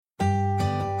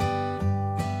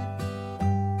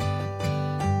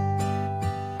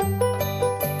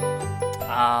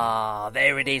Ah,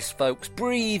 there it is, folks.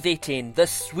 Breathe it in, the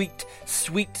sweet,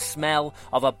 sweet smell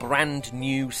of a brand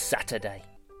new Saturday.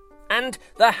 And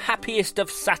the happiest of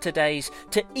Saturdays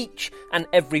to each and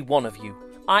every one of you.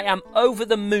 I am over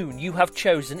the moon you have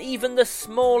chosen even the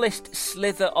smallest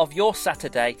slither of your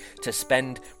Saturday to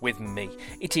spend with me.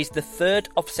 It is the 3rd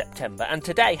of September and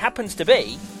today happens to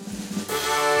be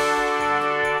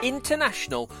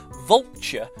International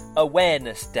Vulture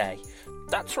Awareness Day.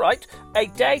 That's right, a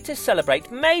day to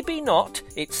celebrate, maybe not,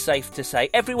 it's safe to say,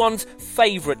 everyone's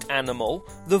favourite animal,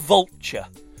 the vulture.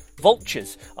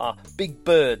 Vultures are big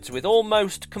birds with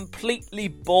almost completely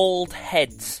bald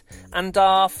heads and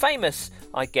are famous,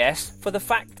 I guess, for the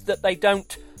fact that they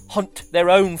don't hunt their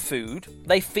own food.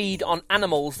 They feed on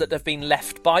animals that have been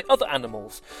left by other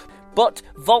animals. But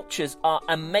vultures are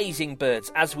amazing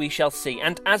birds, as we shall see,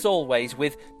 and as always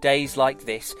with days like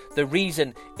this, the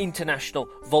reason International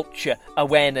Vulture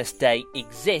Awareness Day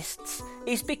exists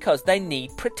is because they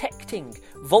need protecting.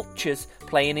 Vultures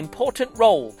play an important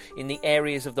role in the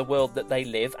areas of the world that they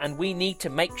live, and we need to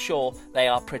make sure they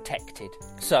are protected.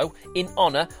 So, in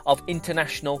honour of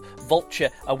International Vulture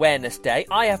Awareness Day,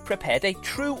 I have prepared a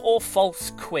true or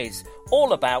false quiz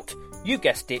all about, you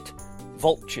guessed it,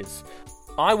 vultures.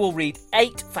 I will read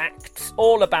 8 facts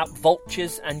all about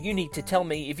vultures and you need to tell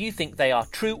me if you think they are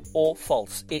true or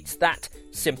false. It's that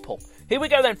simple. Here we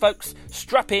go then, folks.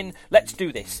 Strap in. Let's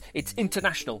do this. It's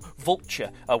International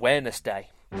Vulture Awareness Day.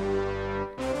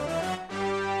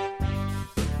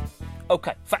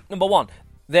 Okay, fact number 1.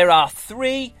 There are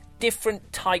 3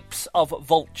 different types of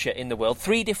vulture in the world,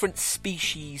 3 different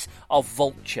species of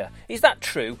vulture. Is that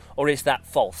true or is that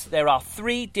false? There are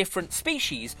 3 different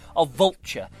species of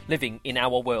vulture living in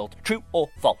our world. True or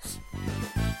false?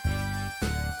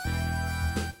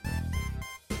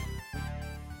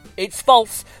 It's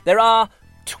false. There are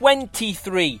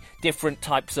 23 different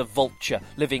types of vulture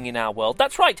living in our world.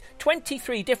 That's right,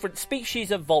 23 different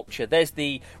species of vulture. There's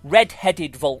the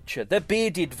red-headed vulture, the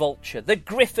bearded vulture, the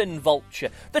griffin vulture,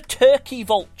 the turkey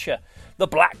vulture, the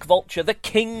black vulture, the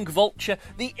king vulture,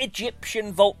 the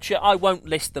Egyptian vulture. I won't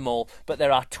list them all, but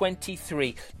there are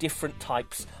 23 different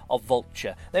types of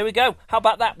vulture. There we go. How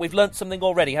about that? We've learnt something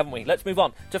already, haven't we? Let's move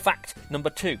on to fact number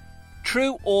 2.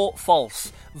 True or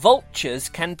false? Vultures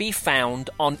can be found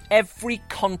on every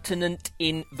continent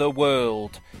in the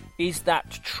world. Is that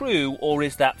true or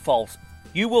is that false?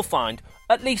 You will find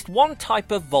at least one type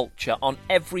of vulture on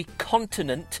every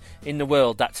continent in the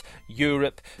world. That's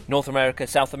Europe, North America,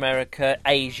 South America,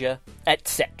 Asia,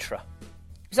 etc.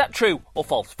 Is that true or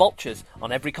false? Vultures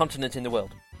on every continent in the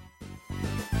world.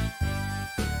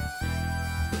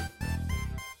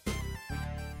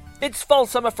 It's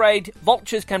false, I'm afraid.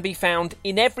 Vultures can be found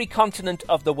in every continent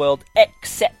of the world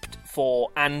except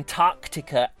for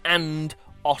Antarctica and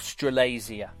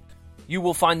Australasia. You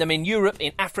will find them in Europe,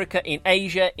 in Africa, in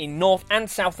Asia, in North and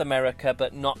South America,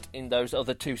 but not in those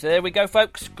other 2. So there we go,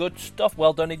 folks. Good stuff.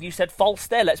 Well done if you said false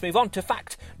there. Let's move on to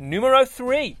fact numero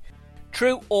 3.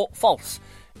 True or false?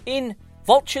 In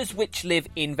vultures which live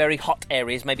in very hot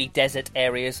areas, maybe desert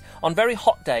areas, on very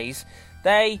hot days,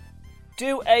 they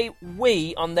do a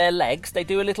wee on their legs. They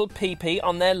do a little pee-pee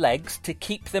on their legs to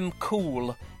keep them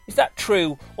cool. Is that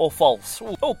true or false?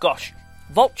 Oh gosh.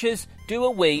 Vultures do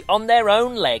a wee on their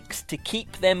own legs to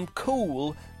keep them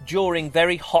cool during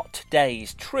very hot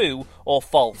days. True or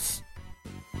false?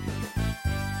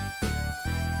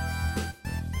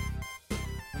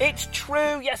 It's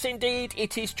true, yes indeed,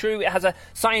 it is true. It has a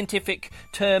scientific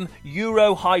term,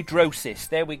 urohydrosis.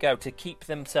 There we go, to keep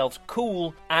themselves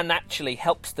cool and actually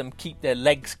helps them keep their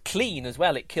legs clean as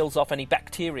well. It kills off any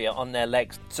bacteria on their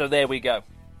legs. So there we go.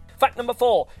 Fact number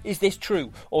 4, is this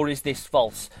true or is this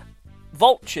false?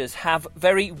 Vultures have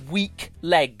very weak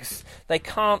legs. They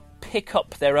can't pick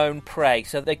up their own prey,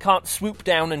 so they can't swoop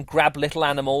down and grab little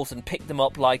animals and pick them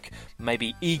up like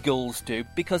maybe eagles do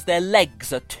because their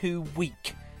legs are too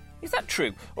weak. Is that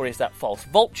true or is that false?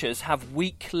 Vultures have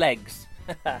weak legs.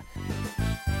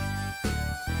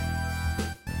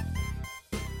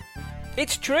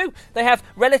 It's true. They have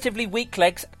relatively weak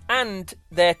legs and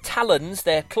their talons,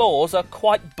 their claws, are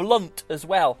quite blunt as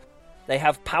well. They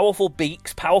have powerful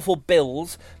beaks, powerful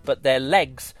bills, but their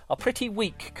legs are pretty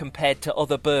weak compared to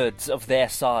other birds of their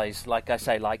size, like I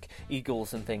say, like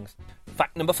eagles and things.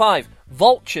 Fact number 5.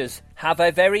 Vultures have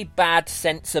a very bad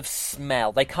sense of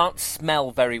smell. They can't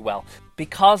smell very well.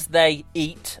 Because they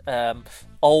eat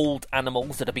old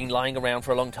animals that have been lying around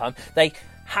for a long time, they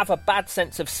have a bad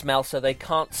sense of smell, so they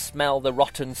can't smell the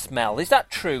rotten smell. Is that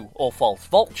true or false?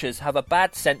 Vultures have a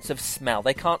bad sense of smell.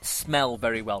 They can't smell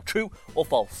very well. True or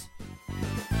false?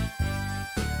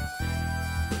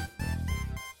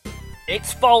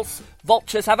 It's false.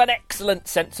 Vultures have an excellent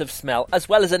sense of smell as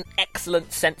well as an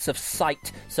excellent sense of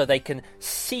sight, so they can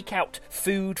seek out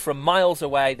food from miles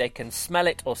away, they can smell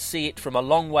it or see it from a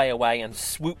long way away and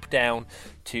swoop down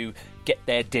to get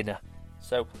their dinner.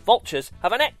 So vultures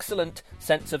have an excellent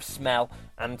sense of smell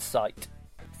and sight.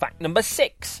 Fact number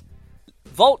 6.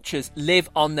 Vultures live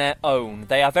on their own.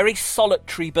 They are very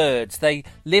solitary birds. They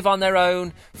live on their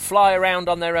own, fly around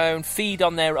on their own, feed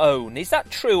on their own. Is that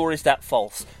true or is that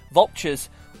false? Vultures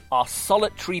are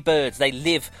solitary birds. They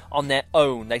live on their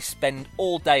own. They spend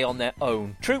all day on their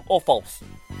own. True or false?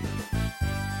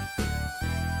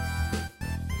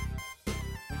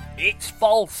 It's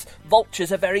false.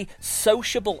 Vultures are very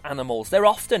sociable animals. They're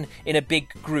often in a big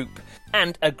group.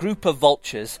 And a group of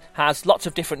vultures has lots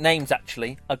of different names,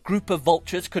 actually. A group of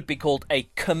vultures could be called a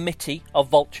committee of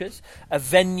vultures, a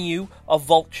venue of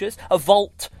vultures, a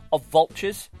vault of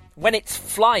vultures. When it's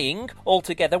flying all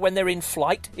together, when they're in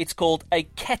flight, it's called a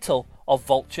kettle of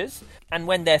vultures. And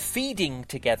when they're feeding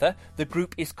together, the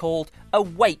group is called a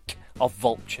wake of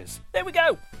vultures. There we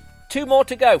go. 2 more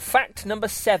to go. Fact number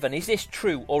 7. Is this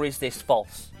true or is this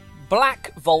false?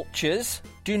 Black vultures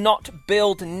do not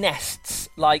build nests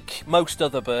like most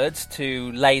other birds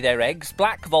to lay their eggs.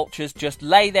 Black vultures just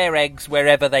lay their eggs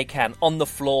wherever they can, on the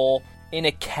floor, in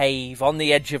a cave, on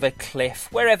the edge of a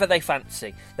cliff, wherever they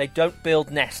fancy. They don't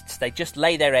build nests, they just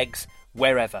lay their eggs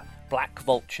wherever. Black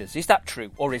vultures. Is that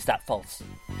true or is that false?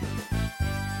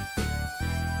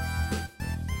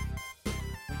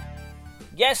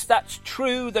 Yes, that's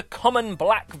true. The common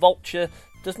black vulture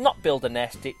does not build a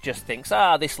nest. It just thinks,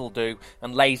 this'll do,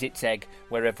 and lays its egg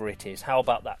wherever it is. How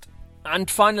about that? And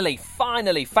finally,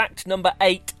 fact number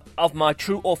 8 of my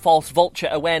True or False Vulture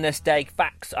Awareness Day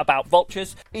facts about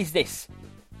vultures is this.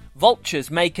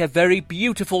 Vultures make a very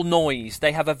beautiful noise.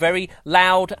 They have a very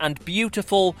loud and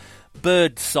beautiful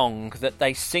bird song that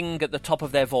they sing at the top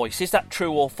of their voice. Is that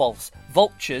true or false?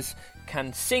 Vultures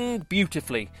can sing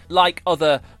beautifully, like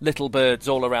other little birds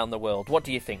all around the world. What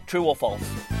do you think? True or false?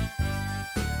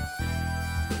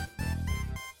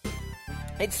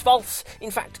 It's false. In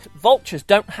fact, vultures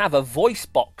don't have a voice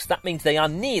box. That means they are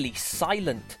nearly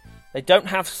silent. They don't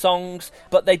have songs,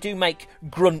 but they do make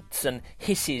grunts and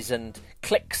hisses and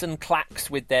clicks and clacks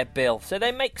with their bill. So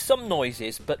they make some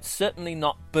noises, but certainly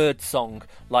not bird song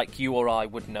like you or I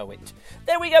would know it.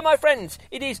 There we go, my friends.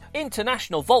 It is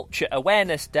International Vulture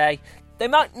Awareness Day. They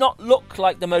might not look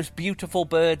like the most beautiful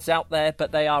birds out there,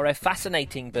 but they are a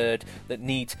fascinating bird that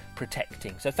needs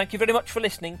protecting. So thank you very much for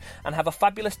listening and have a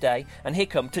fabulous day. And here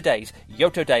come today's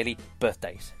Yoto Daily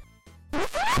birthdays.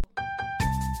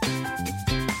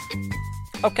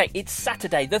 Okay, it's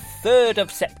Saturday, the 3rd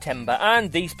of September,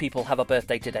 and these people have a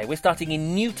birthday today. We're starting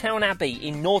in Newtown Abbey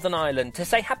in Northern Ireland to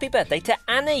say happy birthday to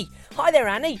Annie. Hi there,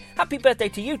 Annie. Happy birthday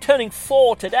to you, turning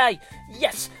 4 today.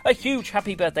 Yes, a huge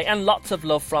happy birthday and lots of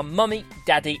love from Mummy,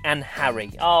 Daddy and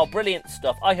Harry. Oh, brilliant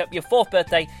stuff. I hope your 4th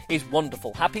birthday is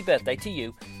wonderful. Happy birthday to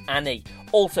you, Annie.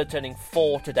 Also turning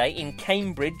 4 today in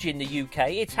Cambridge in the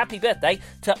UK, it's happy birthday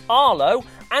to Arlo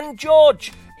and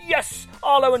George. Yes,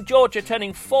 Arlo and George are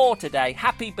turning 4 today.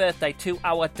 Happy birthday to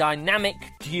our dynamic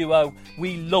duo.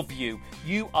 We love you.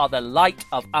 You are the light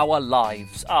of our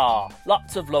lives.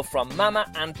 Lots of love from Mama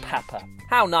and Papa.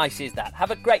 How nice is that?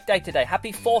 Have a great day today.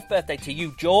 Happy 4th birthday to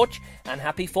you, George, and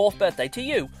happy 4th birthday to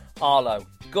you, Arlo.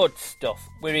 Good stuff.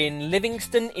 We're in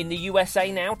Livingston in the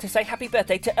USA now to say happy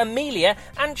birthday to Amelia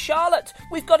and Charlotte.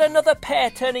 We've got another pair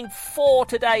turning 4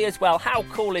 today as well. How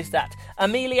cool is that?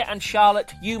 Amelia and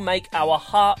Charlotte, you make our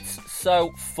hearts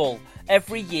so full.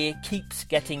 Every year keeps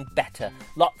getting better.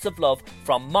 Lots of love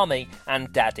from Mummy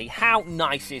and Daddy. How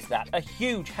nice is that? A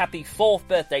huge happy 4th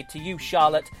birthday to you,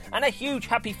 Charlotte, and a huge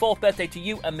happy 4th birthday to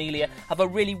you, Amelia. Have a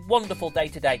really wonderful day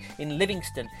today in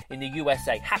Livingston in the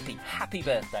USA. Happy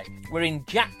birthday. We're in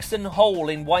Jackson Hole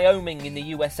in Wyoming in the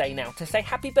USA now to say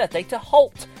happy birthday to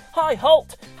Holt. Hi,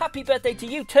 Holt. Happy birthday to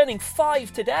you, turning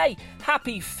 5 today.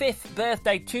 Happy 5th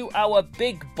birthday to our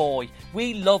big boy.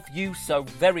 We love you so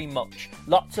very much.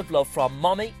 Lots of love from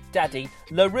Mommy, Daddy,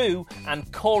 LaRue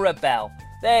and Cora Bell.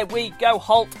 There we go,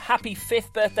 Holt. Happy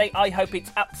 5th birthday. I hope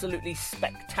it's absolutely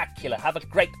spectacular. Have a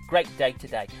great day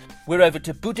today. We're over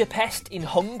to Budapest in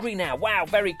Hungary now. Wow,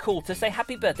 very cool. To say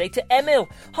happy birthday to Emil.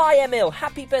 Hi, Emil.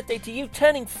 Happy birthday to you,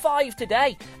 turning 5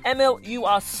 today. Emil, you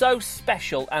are so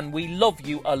special and we love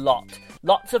you a lot.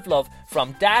 Lots of love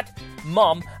from Dad,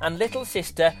 Mom and little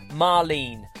sister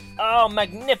Marlene. Oh,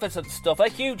 magnificent stuff. A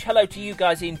huge hello to you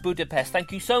guys in Budapest.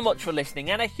 Thank you so much for listening.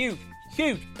 And a huge,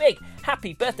 big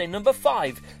happy birthday number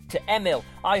 5 to Emil.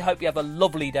 I hope you have a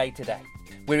lovely day today.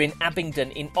 We're in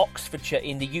Abingdon in Oxfordshire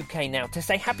in the UK now to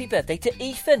say happy birthday to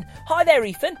Ethan. Hi there,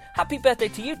 Ethan. Happy birthday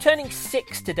to you, turning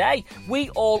 6 today. We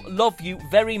all love you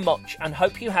very much and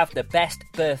hope you have the best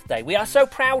birthday. We are so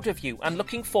proud of you and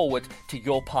looking forward to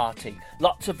your party.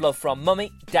 Lots of love from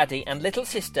Mummy, Daddy and little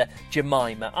sister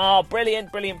Jemima.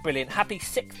 Brilliant, brilliant, brilliant. Happy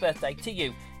 6th birthday to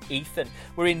you, Ethan.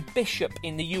 We're in Bishop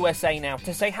in the USA now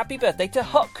to say happy birthday to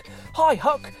Huck. Hi,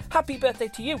 Huck. Happy birthday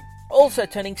to you. Also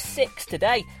turning 6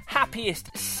 today.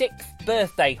 Happiest 6th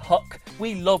birthday, Huck.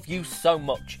 We love you so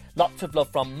much. Lots of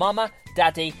love from Mama,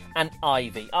 Daddy and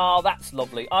Ivy. That's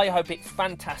lovely. I hope it's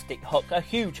fantastic, Huck. A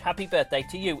huge happy birthday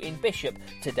to you in Bishop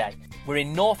today. We're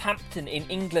in Northampton in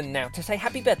England now to say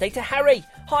happy birthday to Harry.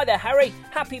 Hi there, Harry.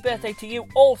 Happy birthday to you.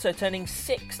 Also turning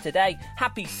 6 today.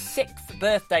 Happy 6th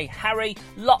birthday, Harry.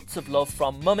 Lots of love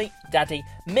from Mummy, Daddy,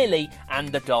 Millie and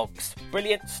the dogs.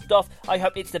 Brilliant stuff. I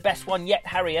hope it's the best one yet,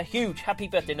 Harry. A huge happy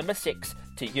birthday number 6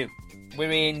 to you.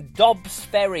 We're in Dobbs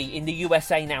Ferry in the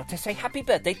USA now to say happy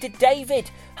birthday to David.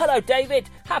 Hello, David.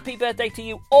 Happy birthday to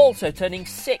you. Also turning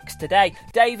 6 today.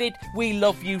 David, we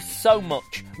love you so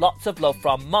much. Lots of love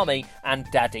from Mummy and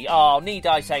Daddy. Need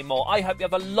I say more? I hope you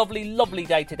have a lovely, lovely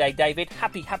day today, David.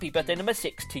 Happy birthday number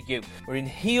 6 to you. We're in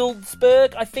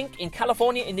Healdsburg, I think, in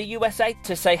California in the USA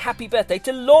to say happy birthday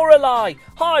to Lorelei.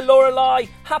 Hi, Lorelei.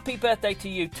 Happy birthday to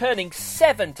you. Turning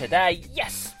 7 today.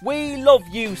 Yes, we love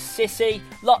you, sissy.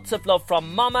 Lots of love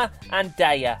from Mama and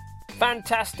Daya.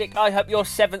 Fantastic. I hope your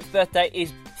 7th birthday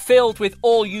is filled with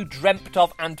all you dreamt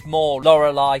of and more,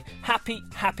 Lorelei.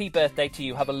 Happy birthday to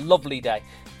you. Have a lovely day.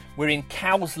 We're in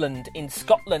Cowsland in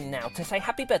Scotland now to say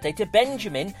happy birthday to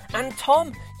Benjamin and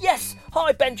Tom. Yes,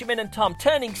 hi Benjamin and Tom,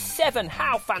 turning 7.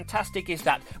 How fantastic is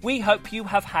that? We hope you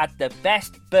have had the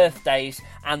best birthdays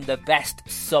and the best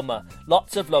summer.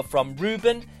 Lots of love from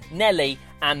Reuben, Nellie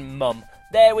and Mum.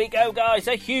 There we go, guys.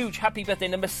 A huge happy birthday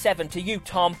number 7 to you,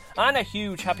 Tom. And a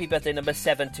huge happy birthday number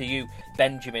 7 to you,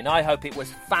 Benjamin. I hope it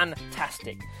was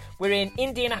fantastic. We're in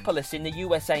Indianapolis in the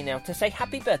USA now to say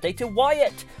happy birthday to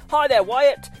Wyatt. Hi there,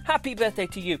 Wyatt. Happy birthday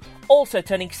to you. Also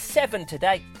turning 7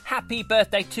 today. Happy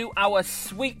birthday to our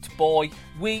sweet boy.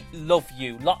 We love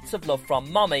you. Lots of love from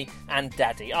Mummy and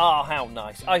Daddy. How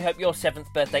nice. I hope your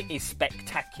 7th birthday is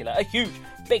spectacular. A huge,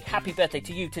 big happy birthday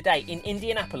to you today in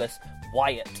Indianapolis,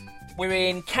 Wyatt. We're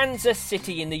in Kansas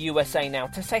City in the USA now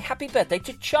to say happy birthday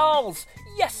to Charles.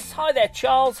 Yes, hi there,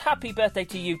 Charles. Happy birthday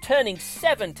to you, turning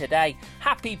 7 today.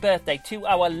 Happy birthday to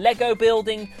our Lego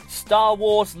building, Star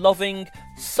Wars loving,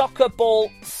 soccer ball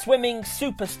swimming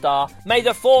superstar. May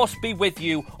the force be with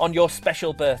you on your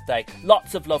special birthday.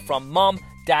 Lots of love from Mom,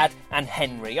 Dad and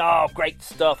Henry. Great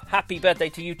stuff. Happy birthday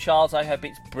to you, Charles. I hope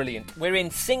it's brilliant. We're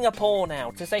in Singapore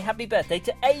now to say happy birthday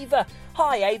to Ava.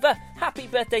 Hi, Ava. Happy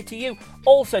birthday to you.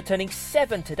 Also turning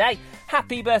 7 today.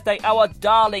 Happy birthday, our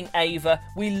darling Ava.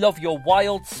 We love your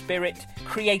wild spirit,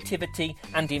 creativity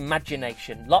and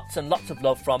imagination. Lots and lots of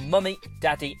love from Mummy,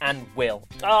 Daddy and Will.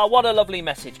 What a lovely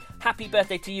message. Happy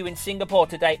birthday to you in Singapore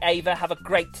today, Ava. Have a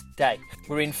great day.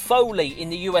 We're in Foley in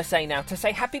the USA now to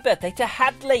say happy birthday to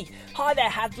Hadley. Hi there,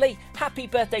 Hadley. Happy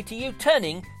birthday to you,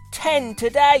 turning 10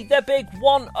 today. The big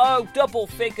 10 double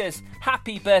figures.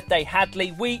 Happy birthday,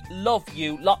 Hadley. We love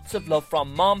you. Lots of love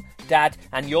from Mom, Dad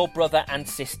and your brother and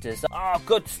sisters.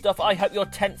 Good stuff. I hope your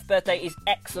 10th birthday is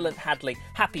excellent, Hadley.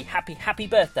 Happy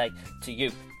birthday to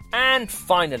you. And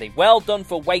finally, well done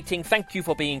for waiting. Thank you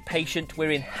for being patient.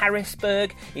 We're in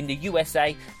Harrisburg in the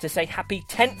USA to say happy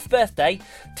 10th birthday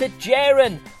to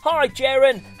Jaren. Hi,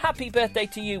 Jaren. Happy birthday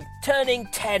to you. Turning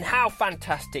 10. How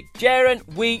fantastic. Jaren,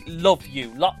 we love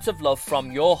you. Lots of love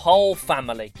from your whole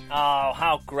family.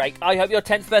 How great. I hope your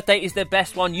 10th birthday is the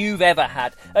best one you've ever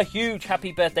had. A huge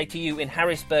happy birthday to you in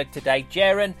Harrisburg today,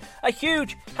 Jaren. A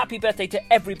huge happy birthday to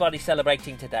everybody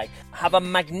celebrating today. Have a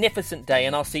magnificent day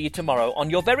and I'll see you tomorrow on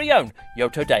your very own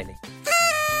Yoto Daily.